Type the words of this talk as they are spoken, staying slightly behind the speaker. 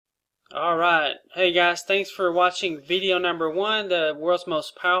Alright, hey guys, thanks for watching video number 1, the world's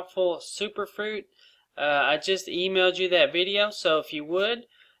most powerful superfruit. I just emailed you that video, so if you would,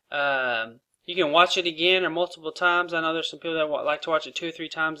 you can watch it again or multiple times. I know there's some people that like to watch it 2 or 3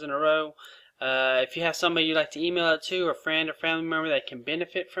 times in a row. If you have somebody you'd like to email it to, or a friend or family member that can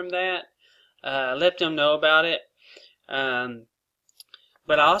benefit from that, let them know about it.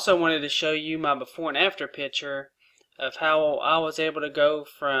 But I also wanted to show you my before and after picture of how I was able to go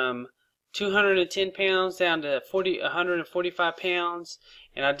from 210 pounds down to 145 pounds,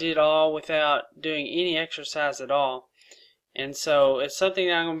 and I did it all without doing any exercise at all. And so it's something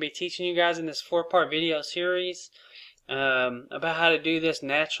that I'm going to be teaching you guys in this 4-part video series about how to do this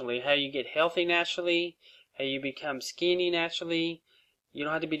naturally, how you get healthy naturally, how you become skinny naturally. You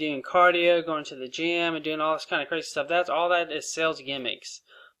don't have to be doing cardio, going to the gym, and doing all this kind of crazy stuff. That's all that is sales gimmicks.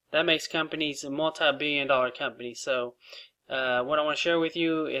 That makes companies multi-billion-dollar companies. So what I want to share with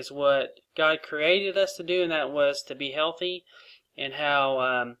you is what God created us to do, and that was to be healthy, and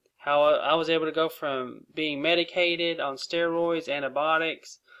how I was able to go from being medicated on steroids,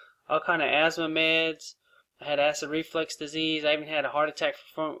 antibiotics, all kind of asthma meds. I had acid reflux disease. I even had a heart attack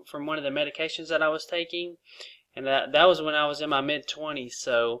from one of the medications that I was taking, and that was when I was in my mid-20s.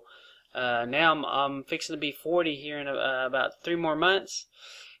 So now I'm fixing to be 40 here in about 3 more months.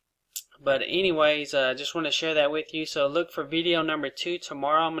 But anyways, just want to share that with you. So look for video number 2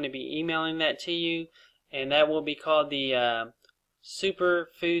 tomorrow. I'm going to be emailing that to you, and that will be called the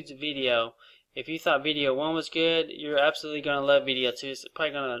Superfoods video. If you thought video 1 was good, you're absolutely going to love video 2. It's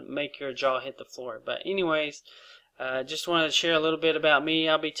probably going to make your jaw hit the floor. But anyways, just wanted to share a little bit about me.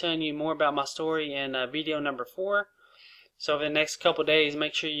 I'll be telling you more about my story in video number 4. So over the next couple days,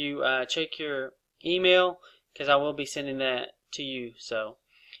 make sure you check your email, because I will be sending that to you. So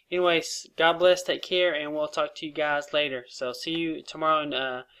anyways, God bless, take care, and we'll talk to you guys later. So see you tomorrow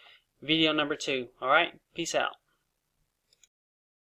in video number 2. Alright? Peace out.